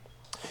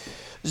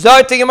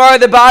Zarti Gemara,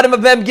 the bottom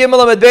of Mem Gimel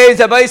Amud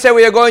Beis. Abai said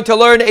we are going to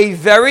learn a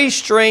very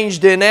strange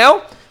din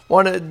now.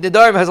 One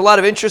Nedarim has a lot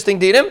of interesting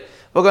dinim.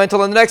 We're going to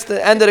learn the next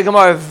end of the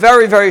Gemara, a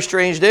very, very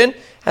strange din.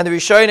 And the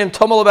Rishonim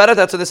tumble about it.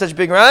 That's why there's such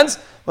big rans.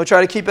 We'll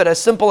try to keep it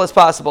as simple as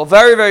possible.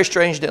 Very, very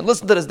strange din.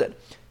 Listen to this din.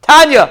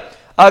 Tanya,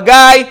 a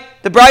guy,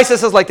 the Brisa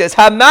says like this.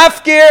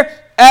 Hamafkir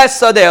es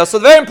sadeo. So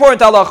very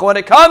important halacha. When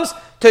it comes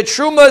to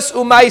trumas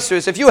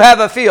umaisers, if you have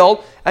a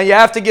field and you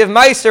have to give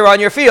meiser on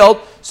your field,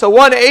 so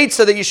one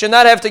eitzah that you should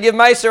not have to give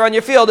meiser on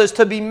your field is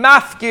to be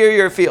mafkir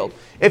your field.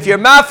 If you're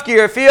mafkir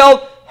your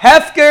field,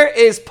 hefker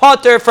is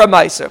potter from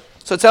meiser.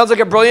 So it sounds like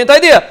a brilliant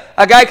idea.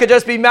 A guy could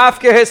just be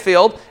mafkir his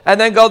field and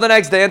then go the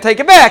next day and take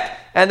it back.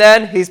 And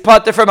then he's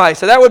potter from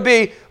meiser. That would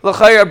be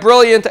l'chayr a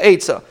brilliant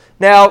eitzah.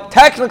 Now,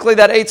 technically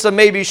that eitzah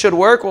maybe should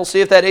work. We'll see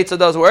if that eitzah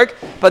does work.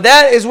 But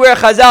that is where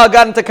Chazal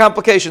got into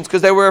complications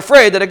because they were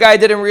afraid that a guy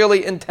didn't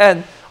really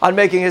intend on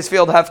making his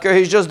field hefker.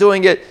 He's just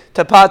doing it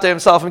to pata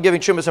himself and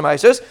giving chumas and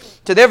meisos.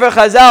 So therefore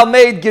Chazal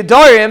made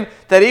gedarim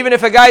that even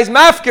if a guy's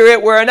mafker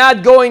it, we're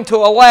not going to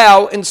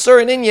allow in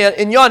certain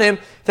inyanim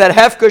that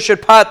hefker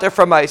should pata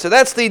from meisos. So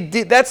that's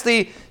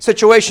the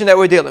situation that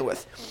we're dealing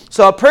with.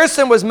 So a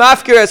person was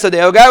mafker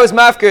esadeh, a guy was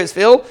mafker his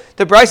field.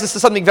 The Brisa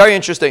says something very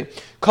interesting.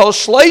 Kol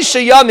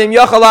shleisha yamim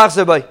yachal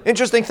achzer bay.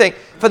 Interesting thing.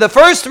 For the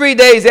first 3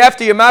 days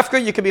after your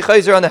mafker, you can be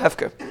chayzer on the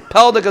hefker.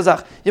 Pel de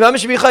gazach. Your mama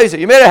should be chayzer.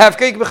 You made a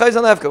hefker, you can be chayzer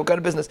on the hefker. What kind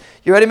of business?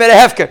 You already made a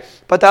hefker.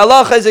 But the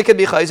Allah chayzer could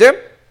be chayzer.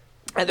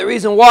 And the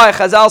reason why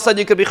Chazal said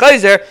you could be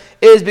chayzer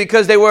is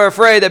because they were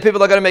afraid that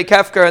people are going to make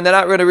hefker and they're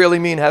not going to really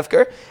mean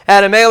hefker.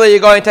 And in Mela, you're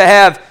going to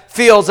have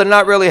fields that are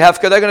not really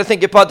hefker. They're going to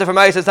think you're potter from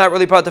meiser. It's not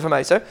really potter from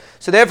meiser.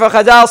 So therefore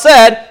Chazal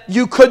said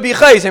you could be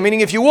chayzer,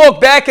 meaning if you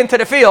walk back into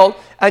the field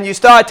and you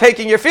start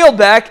taking your field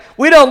back,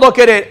 we don't look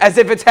at it as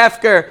if it's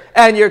hefker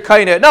and you're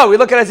kainer. No, we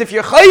look at it as if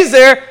you're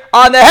chayzer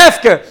on the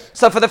hefker.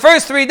 So for the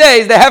first 3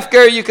 days, the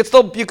hefker you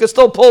could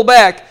still pull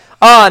back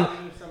on.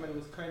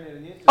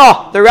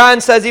 The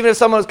Ran says even if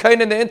someone was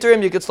kind in the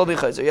interim, you could still be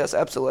chayzer. Yes,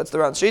 absolutely. That's the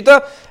Ran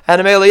shita.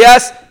 And Amela,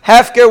 yes,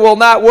 hefker will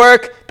not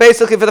work.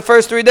 Basically, for the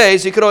first 3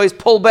 days, you could always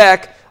pull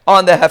back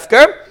on the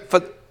hefker. If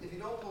you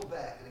don't pull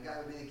back, and a guy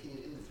would be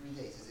in the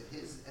 3 days, is it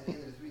his at the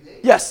end of the 3 days?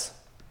 Yes.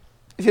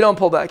 If you don't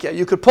pull back, yeah.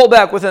 You could pull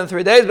back within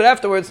 3 days, but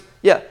afterwards,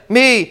 yeah.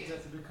 Me.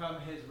 Does it become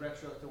his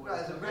retroactive?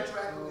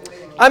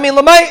 I mean,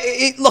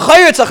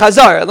 l'chayr it's a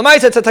chazar. L'may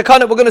it's a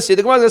takana. We're going to see.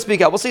 The Gemara is going to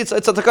speak out. We'll see. It's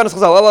a takana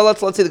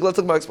chazar. Let's see. Let's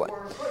Gemara explain.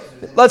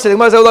 Let's see. The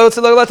Gemara. Let's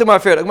let the Gemara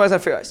fear. The Gemara is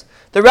not fear eyes.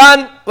 The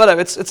Ran,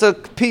 whatever. It's a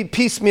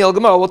piecemeal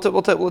Gemara.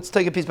 Let's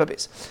take it piece by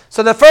piece.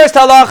 So the first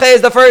halacha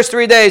is the first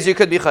 3 days you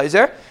could be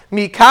chayzer.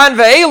 Mikan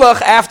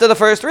ve'elach after the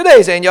first 3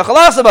 days. And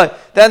yachalasabai.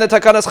 Then the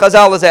takanas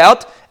chazal is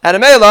out. And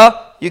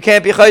amela you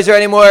can't be chayzer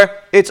anymore.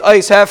 It's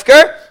ice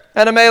hefker.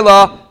 And a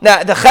mela.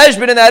 Now, the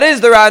cheshbon in that is,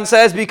 the Ran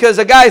says, because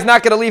a guy's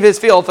not going to leave his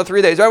field for 3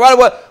 days. Right?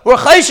 We're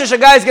chayshish, a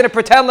guy's going to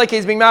pretend like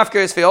he's being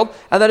mafker his field,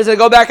 and then he's going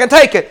to go back and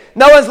take it.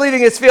 No one's leaving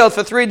his field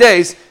for 3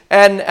 days,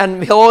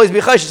 and he'll always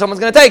be chayshish.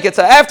 Someone's going to take it.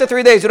 So after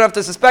 3 days, you don't have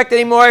to suspect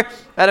anymore.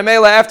 And a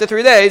mela, after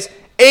 3 days,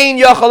 ein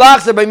yachal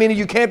achzer, by meaning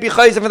you can't be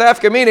chayzer for the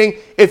hefker, meaning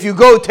if you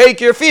go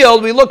take your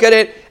field, we look at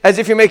it as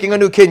if you're making a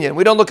new kinyan.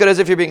 We don't look at it as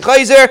if you're being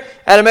chayzer.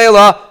 And a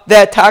mela,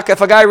 that taka,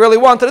 if a guy really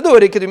wanted to do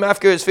it, he could be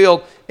mafker his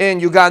field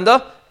in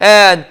Uganda,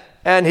 and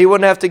he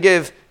wouldn't have to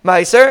give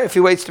meiser if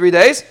he waits 3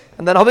 days,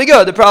 and then he'll be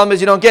good. The problem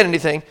is you don't get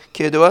anything,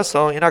 kidua,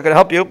 so you're not going to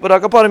help you. But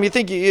akapanim,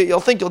 you'll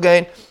think you'll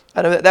gain,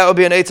 and that would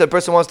be an eitzah. A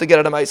person wants to get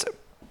at a meiser.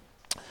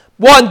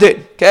 One did,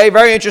 okay,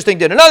 very interesting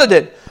did. Another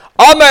did.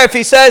 Amar, if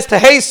he says to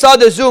hey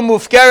sadazu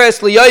mufkeres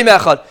liyayim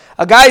echad,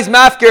 a guy's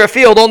mafker a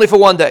field only for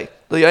 1 day.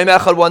 L'yayim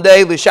echad 1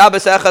 day,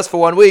 l'shabbos echas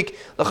for 1 week,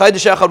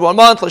 l'chaydish echad 1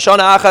 month,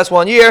 l'shana echas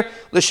 1 year,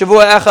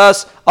 l'shavua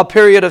echas a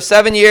period of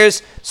 7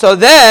 years. So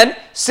then,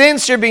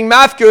 since you're being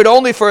mafkered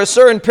only for a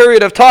certain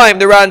period of time,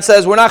 the Ran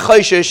says we're not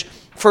chayshish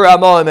for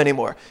Ramaim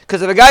anymore.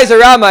 Because if a guy's a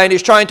Rama and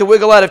he's trying to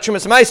wiggle out of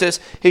Chumas Maisis,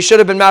 he should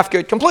have been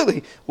mafkered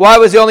completely. Why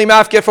was he only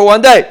mafkered for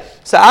 1 day?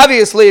 So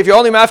obviously, if you're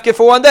only mafkered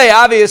for 1 day,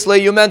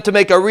 obviously you meant to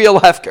make a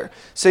real hefker.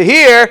 So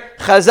here,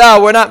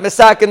 Chazal, we're not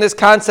misak in this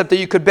concept that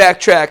you could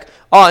backtrack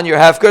on your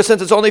hefker,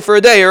 since it's only for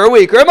a day or a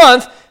week or a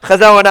month.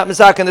 Chazal, we're not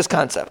misak in this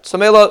concept. So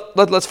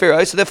let's figure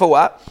out. So therefore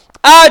what?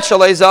 Ad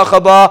shalei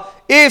zachaba,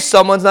 if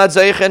someone's not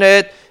zeichen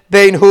it,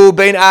 bein hu,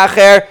 bein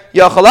acher,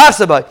 yachal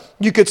asabai.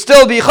 You could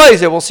still be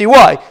chayzer. We'll see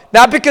why.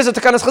 Not because of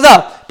takanas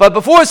chazal, but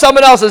before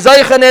someone else is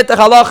zeichen it, the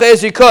halacha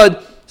is you could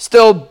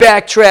still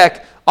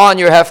backtrack on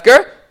your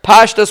hefker.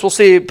 Pashtas, we'll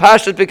see.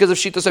 Pashtas because of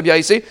Shitas Rabbi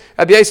Yaisi.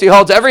 Rabbi Yaisi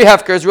holds every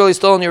hefker is really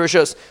still in your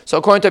rishus. So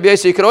according to Rabbi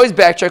Yaisi, you could always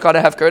backtrack on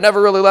a hefker. It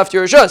never really left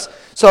your rishus.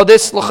 So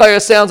this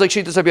l'chayah sounds like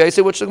Shitas Rabbi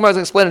Yaisi, which the Gemara is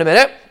going to explain in a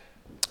minute.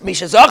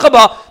 Misha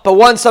Zachaba, but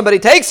once somebody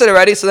takes it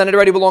already, so then it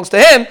already belongs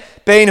to him.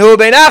 Bein hu,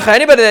 bein acha.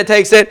 Anybody that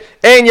takes it,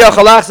 ein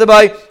yachalach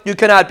zabai, you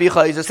cannot be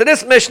chayzer. So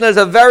this Mishnah is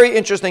a very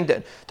interesting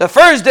din. The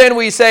first din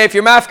we say if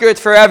you're mafker, it's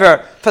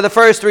forever. For the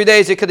first 3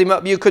 days, you could be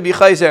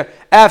chayzer.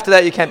 After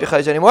that, you can't be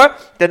chayzer anymore.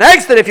 The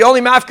next din, if you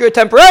only mafker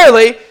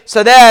temporarily,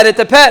 so that it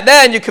depends.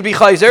 Then you could be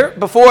chayzer.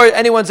 Before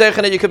anyone's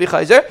zeichen it, you could be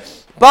chayzer.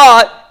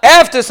 But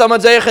after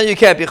someone's Zeichen, you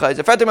can't be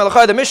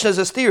Chayzer. The Mishnah is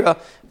a stira,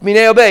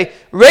 Minei Obey.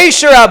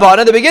 Reisha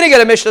Rabbanan, the beginning of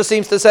the Mishnah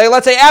seems to say,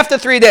 let's say after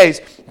 3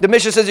 days, the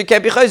Mishnah says you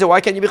can't be Chayzer. Why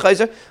can't you be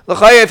Chayzer?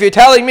 L'chayah, if you're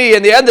telling me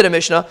in the end of the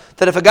Mishnah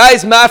that if a guy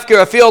is mafkir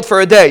a field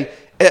for a day,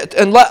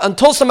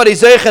 until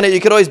somebody's zeichen it, you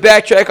can always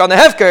backtrack on the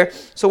hefker.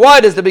 So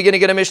why does the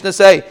beginning of the Mishnah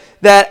say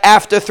that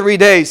after 3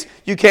 days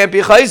you can't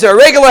be chayzer? A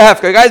regular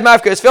hefker, a guy's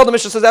mafker is filled. The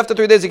Mishnah says after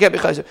 3 days you can't be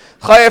chayzer.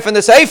 Chayef in the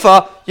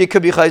seifa you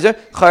could be chayzer.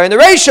 Chayef in the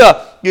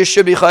reisha you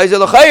should be chayzer.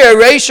 L'chayef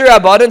reisha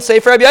rabbanan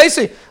seifa Rabbi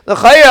Yaisi.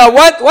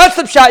 L'chayef what's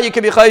the pshat you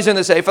can be chayzer in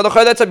the seifa?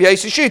 L'chayef that's Rabbi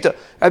Yaisi shita.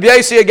 Rabbi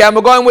Yaisi again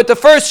we're going with the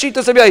first shita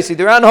of Rabbi Yaisi.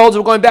 The round holds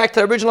we're going back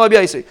to the original Rabbi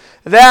Yaisi.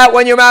 That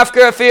when you're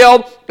mafker a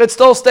field it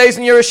still stays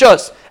in your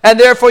rishus. And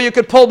therefore you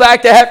could pull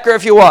back the hefker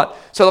if you want.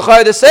 So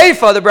the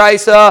Seifa, the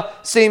Brisa,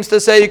 seems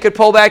to say you could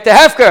pull back the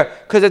hefker,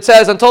 because it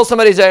says until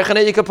somebody's zeichen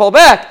it, you could pull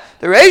back.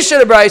 The Reisha,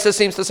 the Brisa,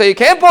 seems to say you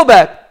can't pull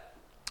back.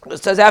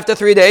 It says after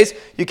 3 days,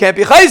 you can't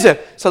be chayzer.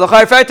 So the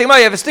Chayr fact, you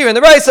have a steer in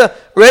the Brisa.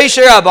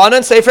 Reisha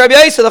Rabbanan, Seifa Rabbi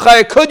Yaisi, the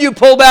Chayr, could you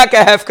pull back a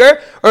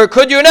hefker, or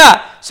could you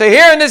not? So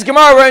here in this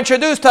Gemara, we're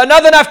introduced to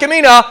another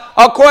nafkamina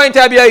according to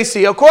Rabbi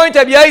Yaisi. According to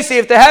Rabbi Yaisi,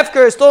 if the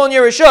hefker is still in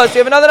your rishus, you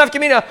have another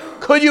nafkamina.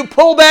 Could you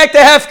pull back the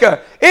hefker?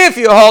 If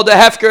you hold the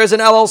hefker as an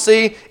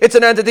LLC, it's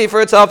an entity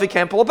for itself, you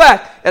can't pull it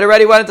back. It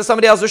already went into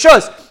somebody else's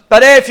rishus.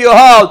 But if you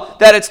hold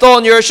that it's still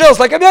in your rishus,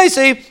 like Rabbi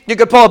Yaisi, you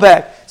could pull it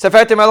back. So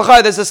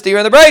there's a steer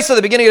in the Brisa.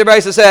 The beginning of the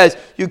Brisa says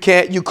you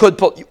could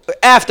pull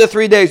after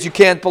 3 days you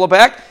can't pull it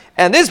back.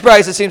 And this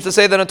Brisa seems to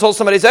say that until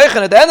somebody's zeichen,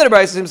 at the end of the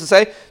Brisa seems to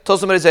say until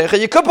somebody's zeichen,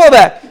 you could pull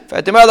back.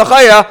 A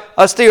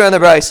steer in the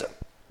Brisa.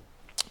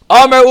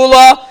 Amar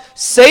Ula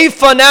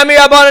Seifa Nami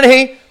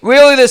Rabbanan.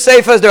 Really, the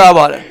Seifa is the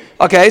Rabbanan.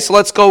 Okay, so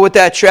let's go with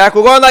that track.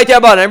 We're going like the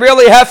Rabbanan. And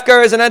really,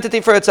 hefker is an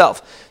entity for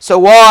itself. So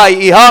why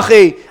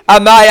ihachi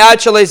amay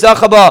achale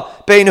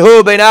zachaba bein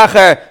hu bein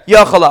acher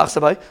yachalach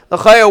sabai?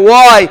 L'chaya,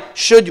 why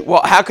should?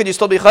 Well, how could you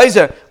still be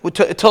chayzer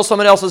until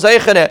someone else is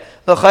zeichen it?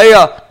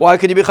 L'chaya, why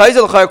could you be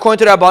chayzer? L'chaya, according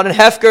to the Rabbanan,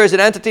 hefker is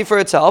an entity for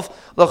itself.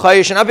 L'chaya,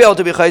 you should not be able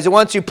to be chayzer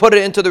once you put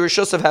it into the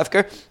rishus of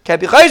hefker.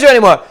 Can't be chayzer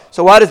anymore.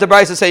 So why does the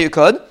Brisa say you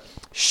could?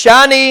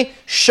 Shani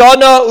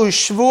shana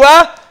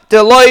ushvua.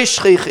 So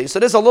this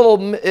is a little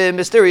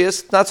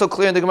mysterious, not so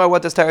clear in the Gemara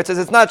what this Torah says.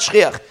 It's not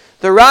shchiach.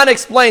 The Ran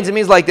explains, it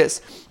means like this.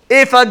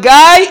 If a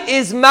guy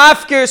is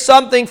mafkir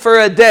something for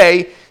a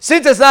day,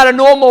 since it's not a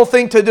normal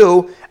thing to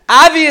do,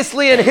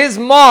 obviously in his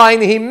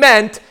mind he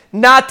meant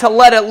not to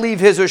let it leave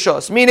his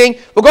rishus. Meaning,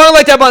 we're going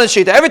like that on the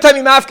shita. Every time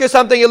you mafkir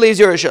something, it leaves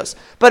your rishus.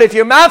 But if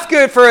you're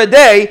mafkir for a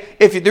day,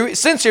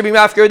 since you're being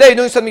mafkir a day, you're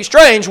doing something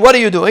strange, what are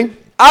you doing?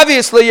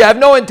 Obviously, you have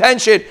no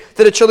intention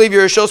that it should leave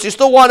your rishus. You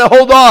still want to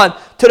hold on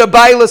to the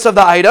bailus of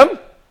the item.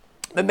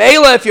 The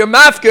Mela, if you're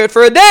mafkir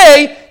for a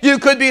day, you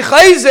could be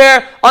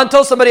chayzer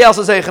until somebody else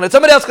is zeichen it.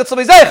 Somebody else could still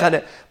be zeichen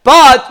it.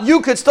 But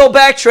you could still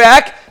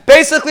backtrack.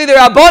 Basically, the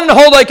Rabbanan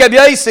hold like Rabbi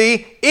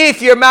Yaisi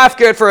if you're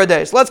mafkir for a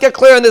day. So let's get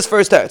clear on this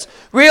first teretz.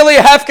 Really,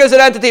 hefker is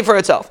an entity for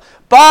itself.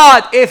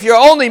 But if you're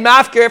only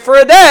mafkir for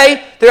a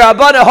day, the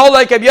Rabbanan hold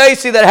like Rabbi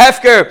Yaisi that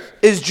hefker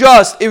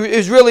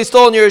is really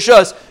still in your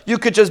rishus. You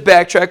could just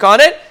backtrack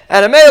on it.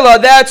 And a Mela,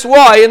 that's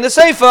why in the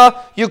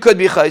Seifa you could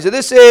be chayzer.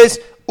 This is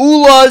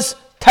Ula's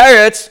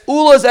teretz,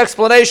 Ula's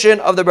explanation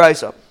of the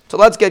Brisa. So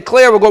let's get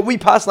clear. We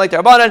pass like the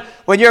Rabbanan.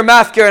 When you're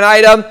mafkir an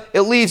item,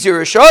 it leaves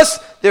your rishus.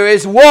 There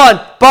is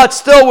one, but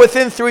still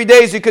within 3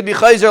 days you could be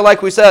chayzer,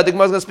 like we said. The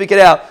Gemara's going to speak it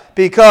out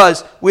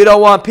because we don't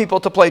want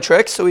people to play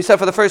tricks. So we said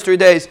for the first 3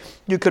 days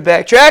you could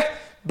backtrack.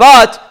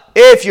 But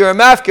if you're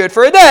mafkir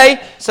for a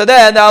day, so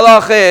then the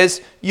halach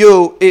is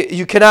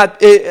you cannot.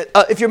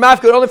 If you're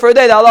mafkir only for a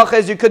day, the halach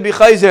is you could be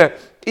chayzer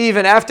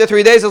even after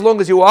 3 days as long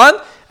as you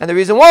want. And the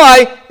reason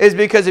why is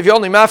because if you're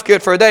only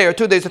mafkir for a day or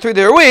 2 days or 3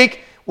 days a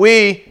week,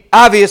 we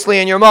obviously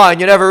in your mind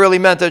you never really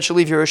meant that it should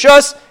leave your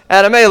rishus.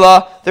 And a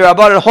Mela, the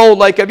Rabbanan hold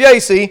like Rabbi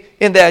Yaisi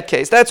in that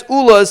case. That's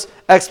Ula's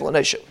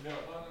explanation.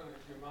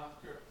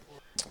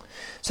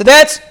 So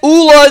that's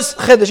Ula's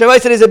chiddush. Rabbi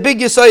said there's a big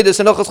yisaidus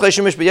in Ochos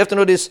Cheshim Mishpat. You have to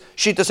know this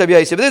shita Rabbi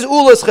Yaisi. But this is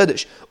Ula's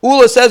chiddush.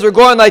 Ula says we're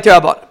going like the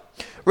Rabbanan.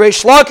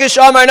 Reish Lakish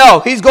Amar,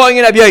 no, he's going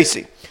in Rabbi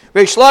Yaisi.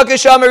 Reish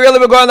Lakish Amar, really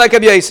we're going like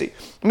Rabbi Yaisi.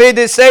 Made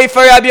this Sefer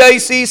Rabbi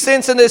Yaisi,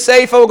 since in the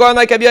Sefer we're going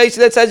like Rabbi Yaisi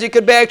that says you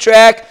could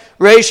backtrack.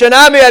 Reish and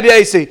Ami Rabbi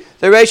Yaisi.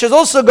 The Reish is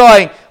also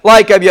going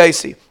like Rabbi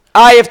Yaisi.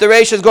 If the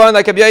Reish is going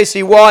like Rabbi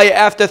Yaisi, why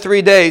after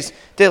 3 days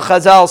did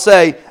Chazal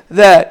say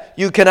that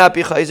you cannot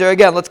be chayzer?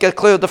 Again, let's get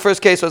clear what the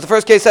first case was. The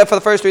first case said for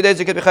the first 3 days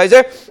you could be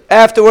chayzer.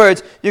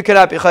 Afterwards, you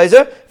cannot be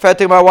chayzer.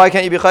 Fatima, why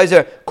can't you be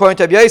chayzer? According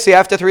to Rabbi Yaisi,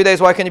 after 3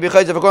 days, why can't you be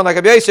chayzer? If we're going like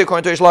Rabbi Yaisi,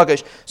 according to Reish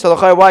Lakish.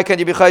 So why can't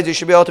you be chayzer? You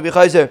should be able to be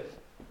chayzer.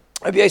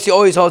 Rabbi Yaisi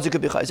always holds you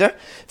could be chayzer.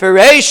 For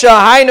Reisha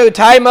hainu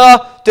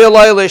taima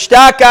deloy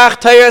lishtakach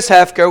tayas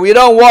hefker. We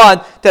don't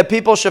want that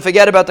people should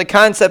forget about the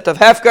concept of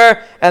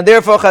hefker, and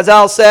therefore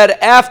Chazal said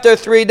after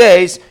 3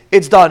 days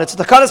it's done. It's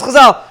the Kanas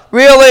Chazal.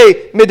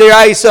 Really,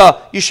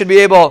 midiraisa, you should be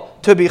able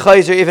to be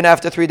chayzer even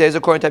after 3 days,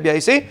 according to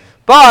Abiyasi.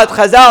 But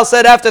Chazal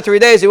said after 3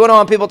 days, you wouldn't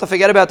want people to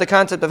forget about the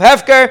concept of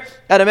hefker.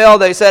 And Amel,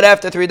 they said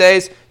after 3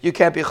 days, you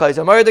can't be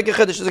chayzer.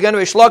 This is again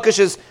Reish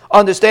Lakish's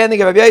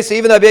understanding of Abiyasi.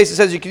 Even though Abiyasi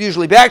says you can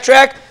usually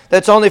backtrack,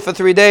 that's only for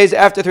 3 days.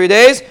 After 3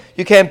 days,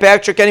 you can't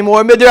backtrack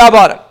anymore.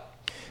 Midrabanan.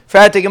 So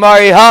why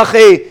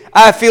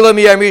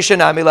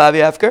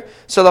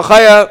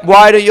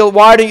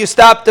don't you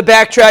stop the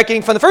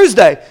backtracking from the first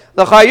day?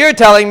 You're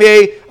telling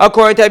me,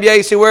 according to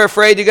Abiyasi, we're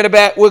afraid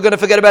we're going to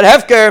forget about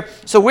hefker.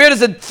 So where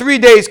does the 3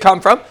 days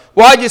come from?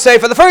 Why did you say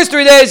for the first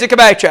 3 days you can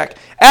backtrack?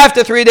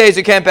 After 3 days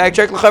you can't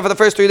backtrack. For the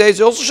first 3 days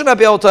you also should not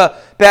be able to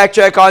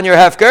backtrack on your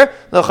hefker.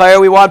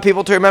 We want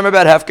people to remember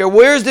about hefker.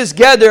 Where does this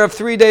gather of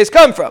 3 days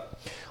come from?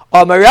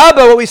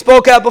 What we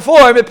spoke out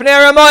before,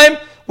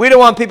 we don't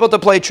want people to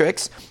play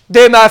tricks.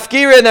 They're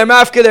mafkir and they're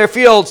mafkir their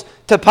fields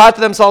to pot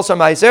themselves from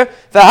meiser.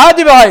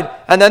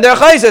 And then they're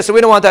chayzer, so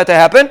we don't want that to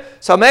happen.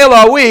 So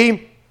Mela,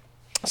 we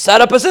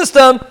set up a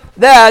system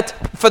that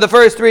for the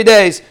first 3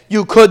 days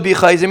you could be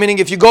chayzer, meaning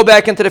if you go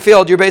back into the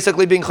field, you're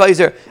basically being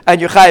chayzer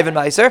and you're chayiv in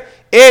meiser.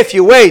 If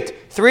you wait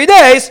 3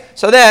 days,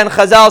 so then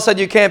Chazal said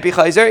you can't be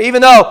chayzer,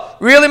 even though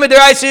really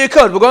midiraisa you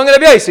could. We're going to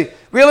Abiyasi.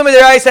 Really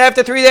midiraisa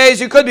after 3 days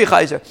you could be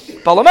chayzer.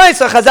 But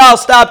l'maisa Chazal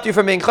stopped you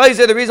from being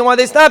chayzer. The reason why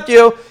they stopped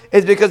you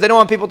is because they don't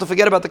want people to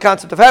forget about the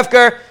concept of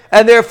hefker,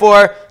 and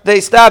therefore they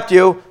stopped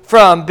you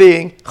from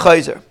being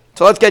chayzer.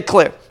 So let's get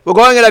clear. We're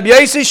going at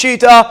Abiyasi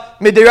Shita,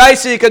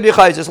 midiraisa you could be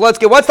chayzer. So let's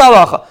get, what's the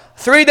halacha?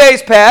 3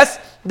 days pass.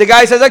 The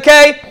guy says,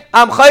 okay,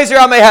 I'm chayzer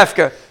on my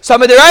hefker. So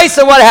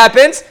midiraisa, what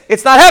happens?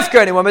 It's not hefker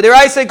anymore.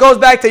 Midiraisa goes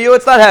back to you,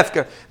 it's not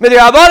hefker.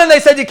 Midirabanan, they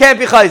said you can't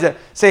be chayzer.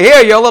 Say,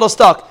 here, you're a little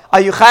stuck.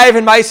 Are you chayiv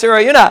in meiser or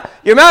you're not?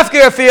 You're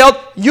mafkir a field,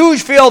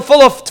 huge field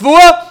full of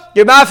tvua,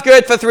 you're mafkir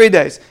it for 3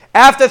 days.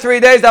 After 3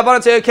 days, the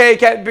Rabbanan say, okay, you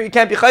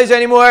can't be chayzer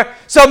anymore.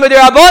 So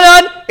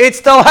midirabanan, it's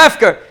still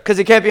hefker, because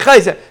you can't be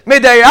chayzer.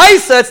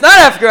 Midiraisa, it's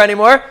not hefker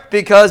anymore,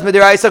 because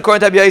midiraisa,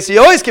 according to Abiyasi, you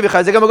always can be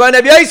chayzer. I'm going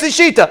to Abiyasi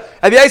Shita.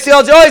 Abiyasi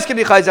holds you always can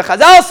be chayzer.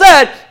 Chazal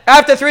said,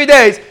 after 3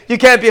 days, you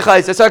can't be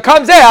chayzer. So it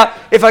comes out,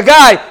 if a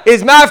guy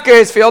is mafkir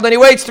his field and he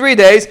waits 3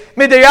 days,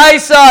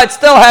 midiraisa, it's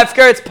still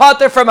hefker, it's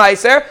pater from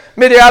meiser.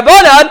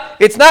 Midirabanan,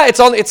 it's not, it's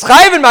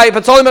chayiv in meiser, but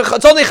it's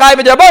only chayiv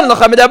midirabanan.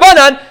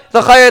 Midirabanan,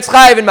 it's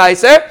chayiv in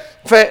meiser.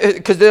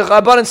 Because the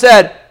Rabbanan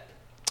said,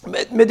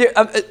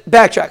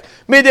 backtrack.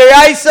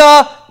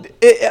 Midiraisa,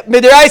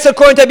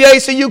 according to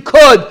Abiyasi, you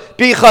could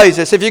be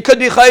chayzer. So if you could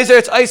be chayzer,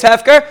 it's ice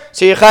hefker,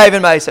 so you're chayiv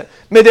in meiser.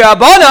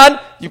 Midirabanan,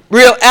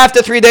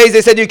 after 3 days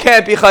they said you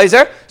can't be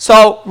chayzer,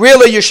 so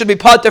really you should be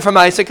pater from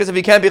meiser, because if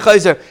you can't be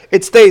chayzer,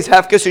 it stays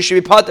hefker, so you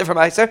should be pater from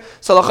meiser.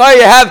 So l'chayr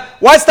you have,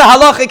 what's the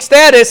halachic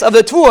status of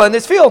the tvua in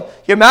this field?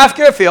 You're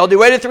mafkir a field, you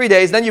waited 3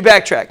 days, then you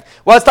backtrack.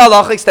 What's the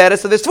halachic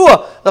status of this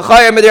tvua?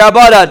 L'chayr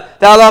midirabanan,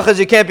 the halach is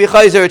you can't be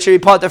chayzer, it should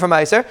be pater from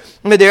meiser.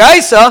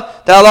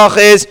 Midiraisa, the halach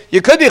is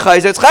you could be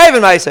chayzer, it's chayiv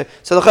in meiser.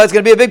 So l'chayr is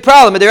going to be a big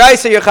problem.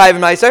 Midiraisa, you're chayiv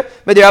in meiser.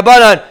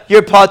 Midirabanan,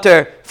 you're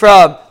pater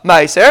from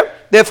meiser.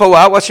 Therefore,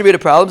 what should be the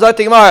problem?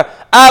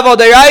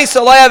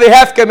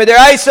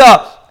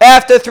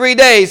 After 3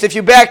 days, if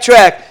you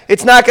backtrack,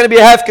 it's not going to be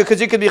a hefker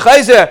because you could be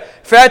chayzer.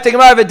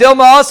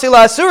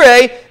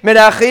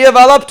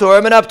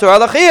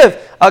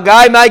 A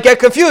guy might get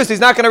confused. He's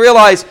not going to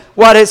realize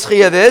what his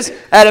chiyav is.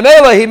 At a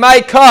mela, he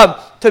might come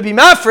to be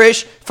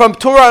mafresh from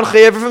Torah on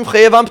chiyav or from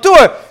chiyav on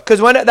ptur.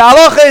 Because when the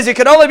halacha is, you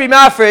can only be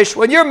mafresh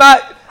when you're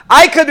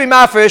I could be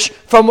mafresh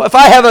from, if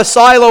I have a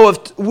silo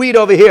of wheat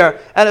over here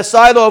and a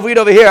silo of wheat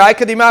over here, I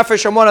could be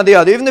mafresh from one or the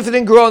other. Even if it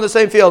didn't grow in the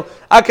same field,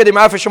 I could be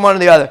mafresh from one or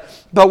the other.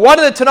 But one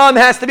of the Tanaim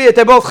has to be that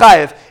they're both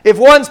chayiv. If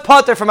one's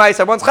pater from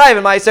meiser, one's chayiv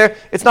in meiser,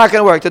 it's not going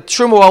to work. The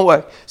truma won't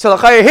work. So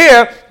the chayiv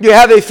here, you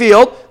have a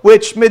field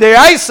which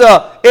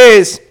midiraisa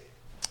is,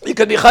 you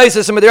could be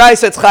chayzer, so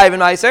midiraisa it's chayiv in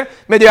meiser.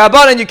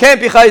 Midirabanan you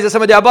can't be chayzer, so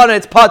midirabanan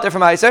it's pater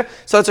from meiser.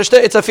 So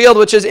it's a field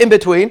which is in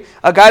between.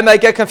 A guy might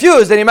get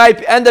confused and he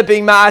might end up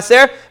being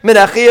maaser min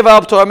achiyev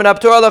al ptor min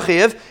aptor al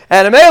achiyev,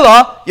 and a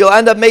mela you'll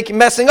end up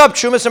messing up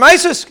shumas and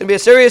meiser. It's going to be a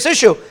serious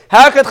issue.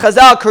 How could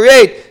Chazal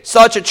create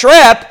such a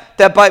trap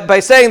that by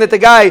saying that the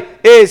guy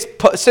is,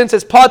 since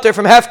it's pater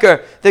from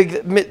hefker,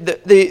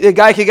 the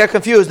guy can get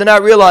confused and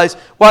not realize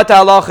what the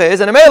halacha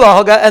is, and a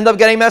mela he'll end up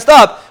getting messed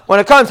up when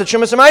it comes to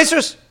shumas and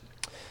meiser.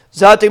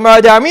 Like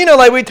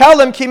we tell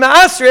them,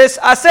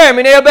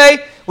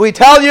 we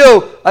tell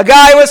you, a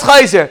guy was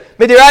chayzer.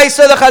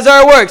 Midiraisa, the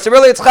chazar works. So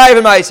really it's chayiv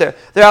and meiser.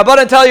 The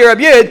Rabbanan tell you,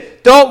 Rabbi Yid,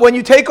 when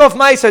you take off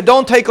meiser,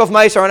 don't take off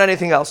meiser on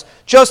anything else.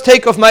 Just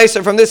take off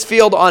meiser from this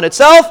field on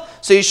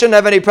itself, so you shouldn't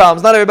have any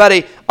problems. Not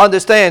everybody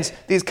understands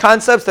these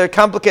concepts. They're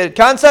complicated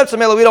concepts. We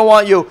don't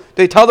want you,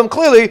 they tell them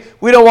clearly,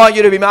 we don't want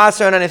you to be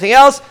maaser on anything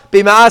else.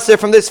 Be maaser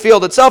from this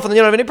field itself, and then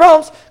you don't have any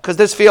problems, because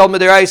this field,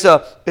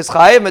 midiraisa, is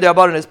chayiv,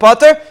 midirabanan is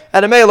pater,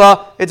 and a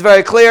mela, it's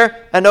very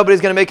clear, and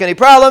nobody's going to make any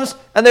problems,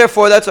 and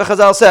therefore that's what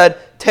Chazal said,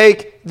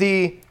 take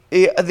the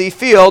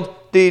field,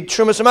 the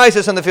trumas and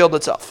meiser, and the field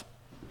itself.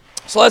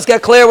 So let's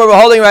get clear where we're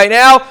holding right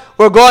now.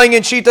 We're going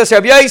in Shitas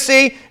Rabbi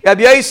Yosi.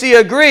 Rabbi Yosi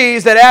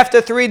agrees that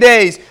after 3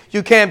 days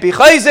you can't be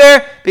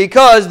chayzer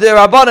because the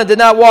Rabbanan did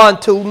not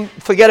want to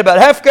forget about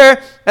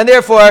Hefker, and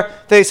therefore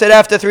they said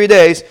after 3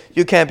 days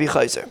you can't be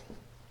chayzer.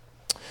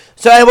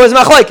 So it was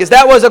machlokes.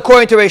 That was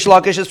according to Reish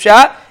Lakish's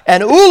pshat,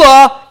 and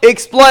Ula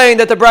explained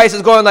that the Bryce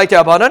is going like the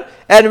Rabbanan,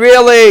 and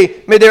really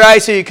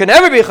midiraisa you can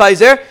never be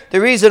chayzer. The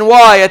reason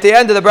why at the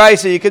end of the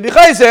Bryce you could be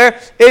chayzer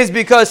is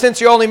because since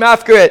you're only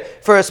mafker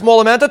it for a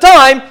small amount of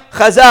time,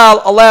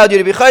 Chazal allowed you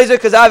to be chayzer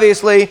because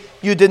obviously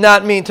you did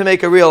not mean to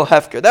make a real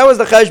hefker. That was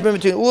the cheshbon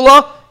between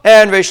Ula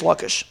and Reish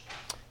Lakish.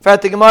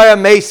 Fret the Gemara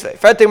Meisvei.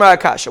 Fret the Gemara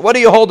Kasha. What do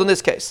you hold in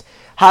this case?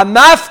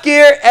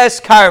 Hamafkir es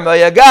karma.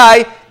 A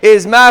guy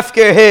is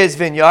mafkir his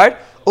vineyard.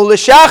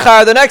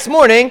 Ulishachar, the next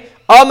morning,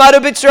 Amadu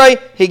Bitzrei,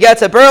 he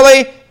gets up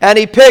early and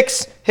he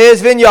picks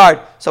his vineyard.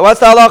 So what's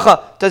the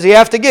halacha? Does he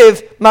have to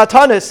give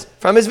matanis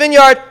from his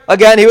vineyard?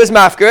 Again, he was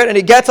mafkir and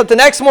he gets up the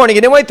next morning.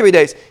 He didn't wait 3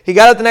 days. He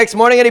got up the next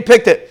morning and he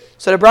picked it.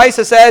 So the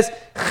Brisa says,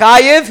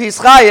 chayiv, he's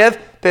chayiv,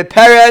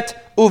 beperet,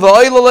 uva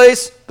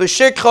oilulis,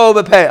 b'shikcho,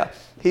 bepeah.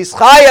 He's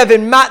chayav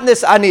in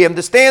matnas aniyim.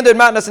 The standard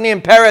matnas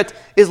aniyim peret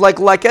is like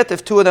leket.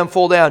 If 2 of them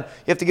fall down,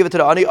 you have to give it to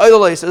the ani.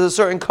 Oilulis is a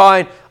certain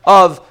kind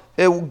of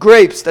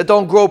grapes that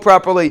don't grow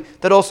properly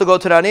that also go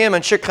to the aniyim.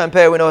 And shikcha and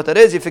peah, we know what that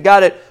is. You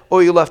forgot it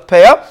or you left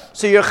peah.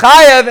 So you're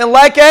chayav in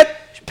leket,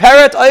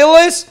 peret,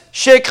 oilulis,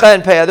 shikcha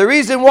and peah. The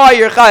reason why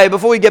you're chayav,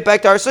 before we get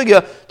back to our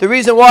sugya, the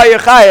reason why you're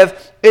chayav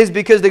is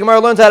because the Gemara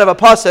learns out of a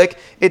pasuk.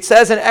 It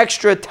says an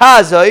extra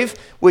tazav,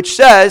 which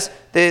says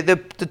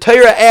the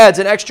Torah adds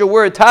an extra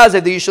word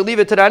tazav that you should leave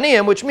it to the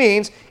aniyim, which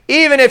means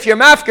even if you're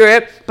mafker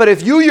it, but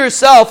if you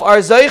yourself are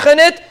zeich in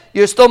it,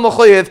 you're still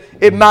mechuyev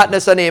in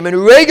matnas aniyim. In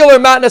regular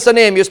matnas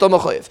aniyim, you're still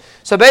mechuyev.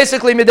 So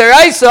basically,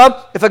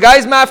 midiraisa, if a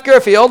guy's mafker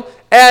a field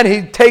and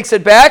he takes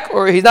it back,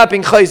 or he's not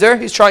being chayzer,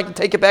 he's trying to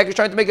take it back, he's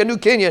trying to make a new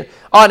kinyan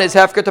on his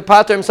hefker to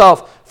pater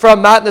himself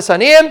from matnas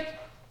aniyim.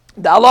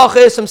 The halacha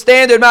is some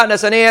standard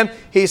matnas aniyim,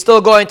 he's still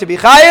going to be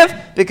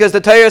chayiv because the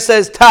Torah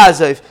says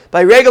taziv.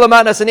 By regular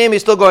matnas aniyim,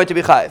 he's still going to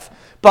be chayiv.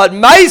 But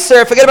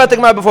meiser, forget about the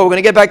Gemara before, we're going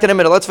to get back to the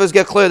middle. Let's first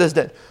get clear this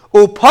then.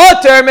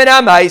 Upater min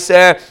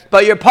meiser,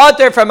 but you're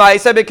pater from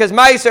meiser because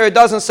meiser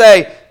doesn't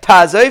say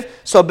taziv.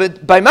 So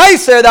by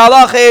meiser, the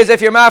halacha is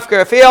if you're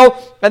mafker a field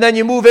and then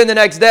you move in the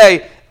next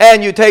day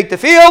and you take the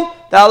field,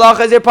 the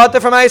halacha is you're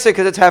pater from meiser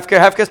because it's hefker.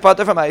 Hefker is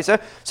pater from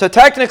meiser. So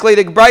technically,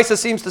 the Brisa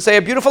seems to say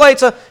a beautiful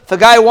eitzah. If a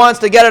guy wants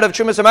to get out of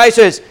trumas and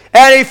meisers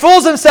and he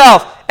fools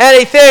himself and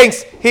he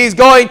thinks he's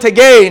going to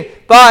gain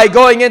by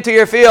going into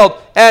your field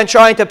and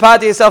trying to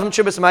pater yourself from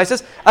trumas and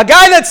meisers, a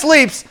guy that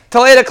sleeps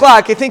till 8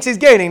 o'clock, he thinks he's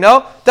gaining,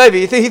 no?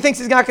 David, he thinks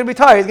he's not going to be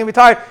tired. He's going to be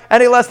tired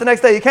any less the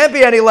next day. You can't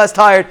be any less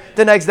tired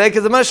the next day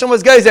because the Mishlam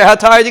was geyser. How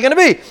tired are you going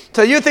to be?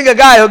 So you think a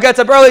guy who gets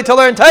up early to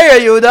learn Torah,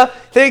 Yehuda,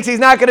 thinks he's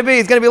not going to be,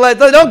 he's going to be late.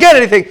 Don't get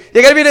anything.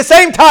 You're going to be the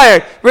same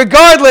tired,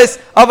 regardless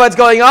of what's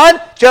going on.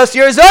 Just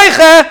your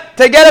zoicha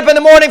to get up in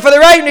the morning for the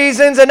right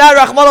reasons and not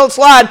Rahman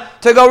al-Slan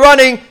to go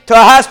running to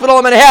a hospital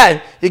in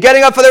Manhattan. You're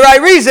getting up for the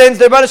right reasons.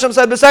 The Rebbe Shem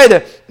said beside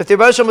it. If the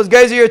Rebbe Shem was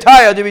geyser, you're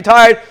tired. You'll be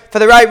tired for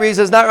the right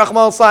reasons, not Rahman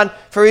al-Slan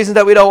for reasons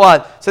that we don't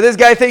want. So this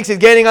guy thinks he's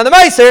gaining on the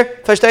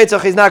meiser.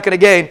 Fashteitzach, he's not going to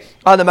gain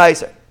on the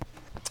meiser.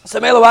 So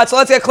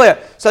let's get clear.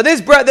 So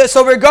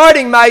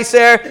regarding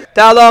meiser,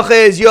 the halacha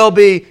is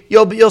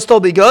you'll still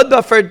be good,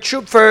 but for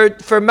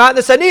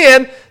matnas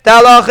aniyim, the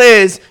halacha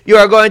is you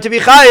are going to be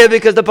chayiv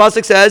because the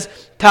pasuk says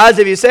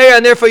taziv yisera,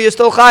 and therefore you're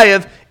still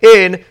chayiv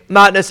in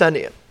matnas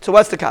aniyim. So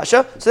what's the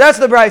kasha? So that's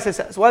what the Brisa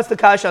says. What's the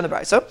kasha on the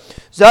Brisa?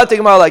 Zot the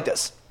Gemara like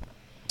this.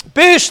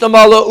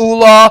 Bishnamala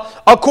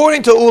Ula,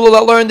 according to Ula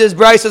that learned this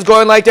Brisa is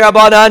going like the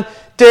Rabbanan.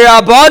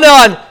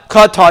 Derabanan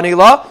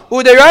katanila,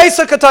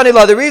 uderaisa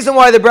katanila. The reason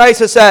why the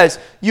Brisa says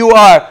you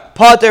are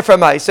pater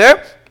from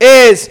meiser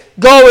is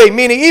going,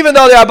 meaning even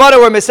though the Rabbanan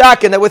were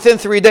misakin that within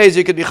 3 days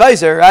you could be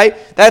chayzer, right?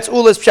 That's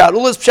Ula's pshat.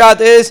 Ula's pshat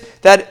is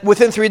that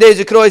within 3 days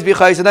you could always be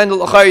chayzer, then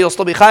you'll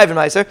still be chayiv in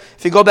meiser.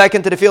 If you go back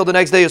into the field the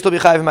next day, you'll still be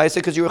chayiv in meiser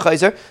because you were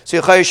chayzer, so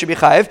your chayiv should be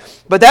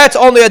chayiv. But that's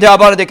only a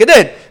Rabbanan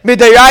dekadin.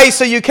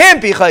 Midiraisa you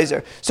can't be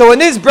chayzer. So when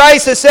this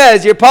Brisa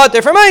says you're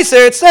pater from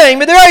meiser, it's saying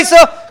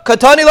midiraisa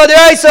katani la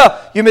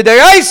deraisa. You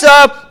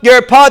midiraisa,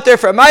 you're pater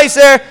from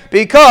meiser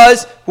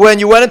because when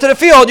you went into the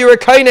field, you were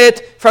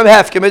kainit from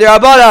hefker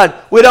midrabanan.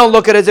 We don't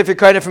look at it as if you're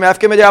kainit from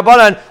hefker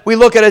midrabanan. We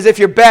look at it as if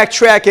you're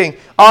backtracking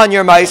on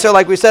your meiser,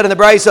 like we said in the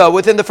Brisa.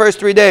 Within the first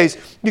 3 days,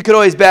 you could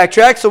always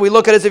backtrack. So we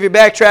look at it as if you're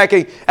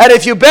backtracking, and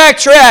if you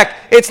backtrack,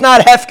 it's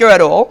not hefker at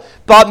all.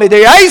 But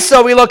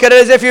midraisa, we look at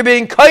it as if you're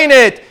being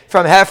kainit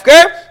from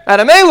hefker,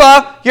 and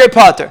amela, you're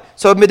pater.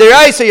 So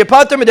midiraisa, you're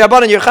pater,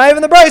 midrabanan, you're chayiv,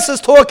 and the Brisa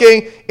is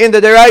talking in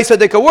the deraisa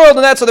dika world,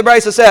 and that's what the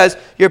Brisa says.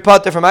 You're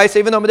pater from meiser,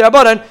 even though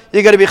midrabanan,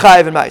 you're going to be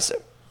chayiv in meiser.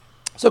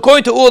 So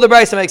according to Ula, the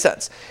Brisa makes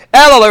sense.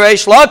 Elal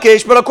Reish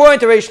Lakish, but according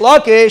to Reish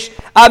Lakish,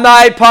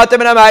 amai pater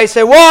min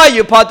meiser. Why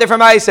you pater from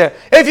meiser?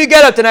 If you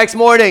get up the next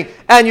morning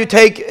and you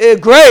take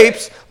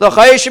grapes,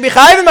 l'chayir should be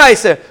chayiv in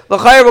meiser.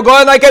 L'chayir we're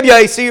going like Rabbi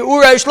Yosi.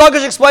 Reish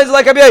Lakish explains it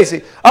like Rabbi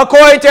Yosi.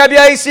 According to Rabbi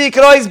Yosi, you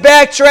can always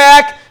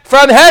backtrack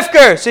from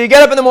hefker. So you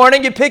get up in the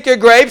morning, you pick your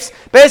grapes.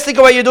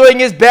 Basically what you're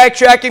doing is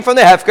backtracking from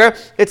the hefker.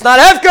 It's not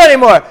hefker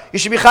anymore. You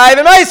should be chayiv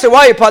and meiser.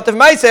 Why? You pot of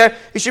meiser.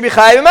 You should be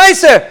chayiv and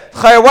meiser.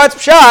 Chayr, what's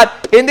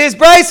pshat? In this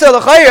brisa,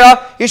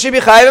 l'chayra, you should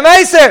be chayiv and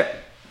meiser.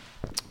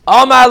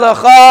 Amar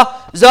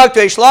lecha, zok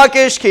to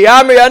ishlakish, ki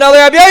amri anali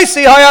Rabbi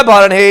Yosi,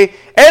 hayabarani.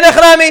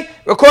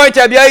 According to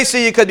Rabbi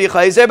Yosi, you could be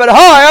chayzer, but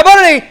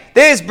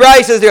this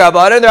Bryce is the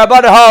Rabbanan. The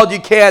Rabbanan hold you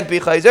can't be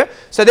chayzer,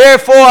 so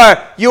therefore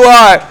you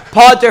are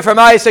potter from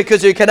Isaac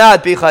because you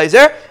cannot be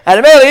chayzer.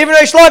 And even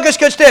Reish Lakish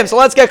kashtim. So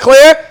let's get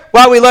clear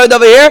what we learned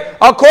over here.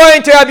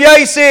 According to Rabbi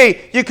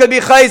Yosi, you could be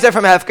chayzer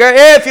from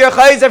hefker. If you're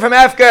chayzer from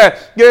hefker,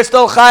 you're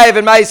still chayiv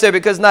in meiser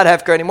because it's not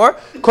hefker anymore.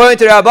 According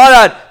to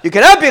Rabbanan, you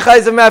cannot be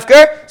chayzer from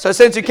hefker. So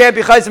since you can't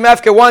be chayzer from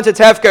hefker, once it's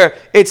hefker,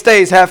 it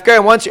stays hefker.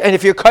 And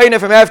if you're kaina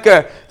from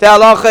hefker, the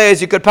halacha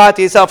is you could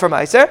pati yourself from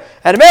meiser.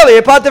 And immediately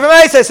you pati from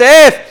meiser. So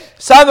if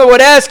someone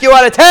would ask you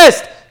on a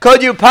test,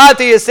 could you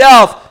pati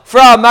yourself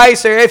from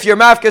meiser if you're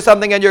mafka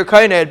something and you're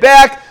kaina it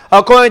back?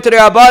 According to the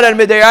Rabbanan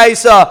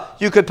Midiraisa,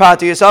 you could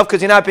pati yourself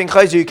because you're not being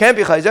chayzer, you can't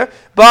be chayzer.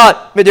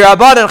 But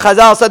Midirabanan,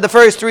 Chazal said the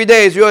first 3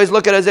 days, you always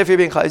look at it as if you're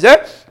being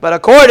chayzer. But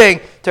according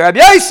to Rabbi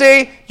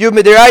Yosi, you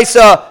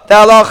Midiraisa, the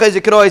halacha is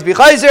you could always be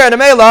chayzer. And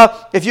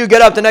Amela, if you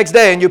get up the next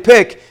day and you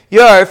pick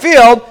your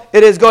field,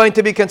 it is going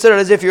to be considered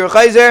as if you're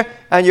chayzer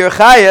and you're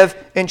chayiv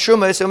in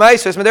Shumas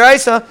Umaisvis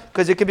Midiraisa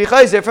because it could be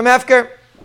chayzer from hefker.